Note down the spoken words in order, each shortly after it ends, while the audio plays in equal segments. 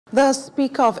The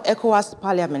Speaker of ECOWAS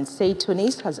Parliament, said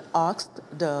Tunis, has asked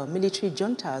the military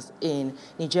juntas in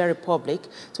Niger Republic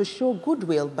to show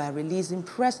goodwill by releasing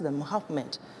President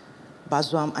Mohamed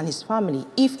Bazoum and his family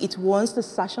if it wants the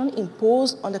sanction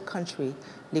imposed on the country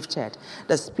lifted.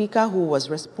 The Speaker, who was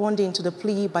responding to the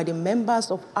plea by the members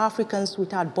of Africans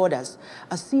Without Borders,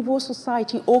 a civil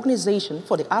society organization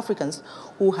for the Africans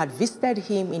who had visited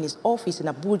him in his office in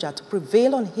Abuja to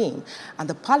prevail on him and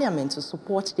the parliament to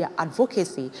support their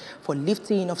advocacy for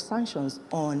lifting of sanctions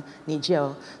on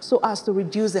Niger so as to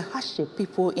reduce the hardship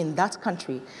people in that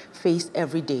country face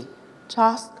every day,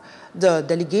 tasked the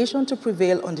delegation to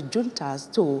prevail on the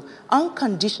juntas to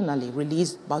unconditionally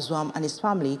release Bazoum and his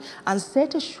family and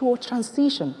set a sure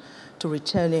transition to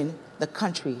returning the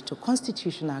country to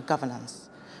constitutional governance.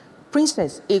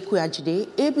 Princess Ekwe,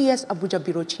 ABS Abuja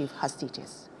Bureau Chief, has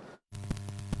details.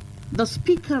 The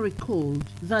Speaker recalled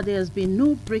that there has been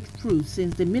no breakthrough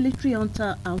since the military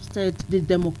junta ousted the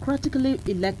democratically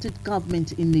elected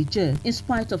government in Niger, in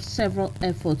spite of several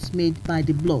efforts made by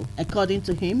the bloc. According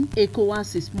to him,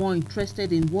 ECOWAS is more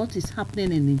interested in what is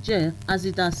happening in Niger, as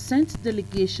it has sent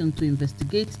delegation to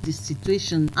investigate the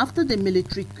situation after the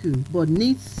military coup, but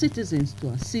needs citizens to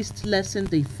assist lessen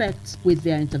the effects with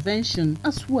their intervention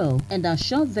as well, and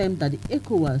assure them that the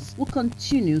ECOWAS will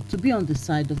continue to be on the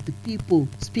side of the people.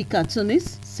 Speaker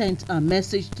Tunis sent a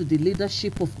message to the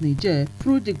leadership of Niger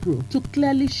through the group to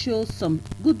clearly show some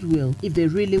goodwill if they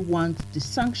really want the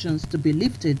sanctions to be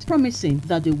lifted, promising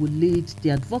that they will lead the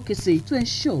advocacy to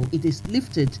ensure it is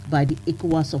lifted by the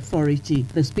ECOWAS authority.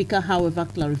 The Speaker, however,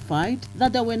 clarified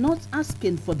that they were not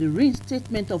asking for the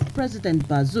reinstatement of President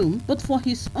Bazoum, but for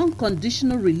his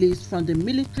unconditional release from the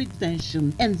military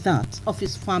detention and that of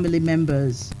his family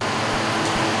members.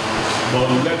 But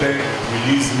let them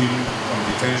release him from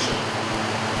detention.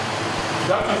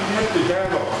 That will help the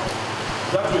dialogue.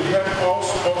 That will help us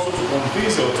also to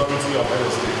convince the authority of Edo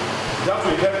State. That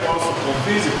will help us to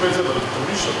convince the President of the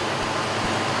Commission.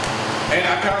 And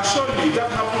I can assure you, if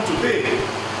that happened today,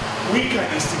 we can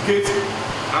instigate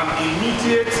an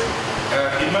immediate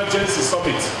emergency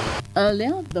summit.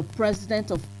 Earlier, the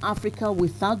President of Africa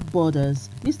Without Borders,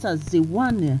 Mr.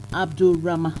 Ziwane Abdul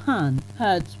Rahman,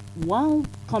 had, while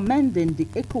commending the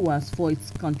ECOWAS for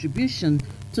its contribution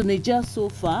to Niger so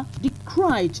far,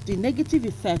 decried the negative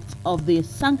effect of the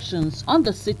sanctions on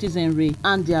the citizenry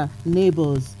and their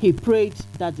neighbors. He prayed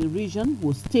that the region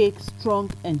will stay strong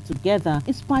and together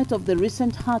in spite of the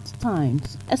recent hard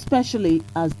times, especially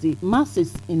as the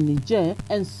masses in Niger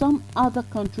and some other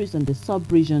countries in the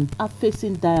sub-region are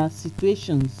facing dire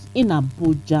situations. In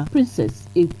Abuja, Princess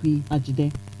Ekwe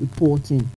Ajide reporting.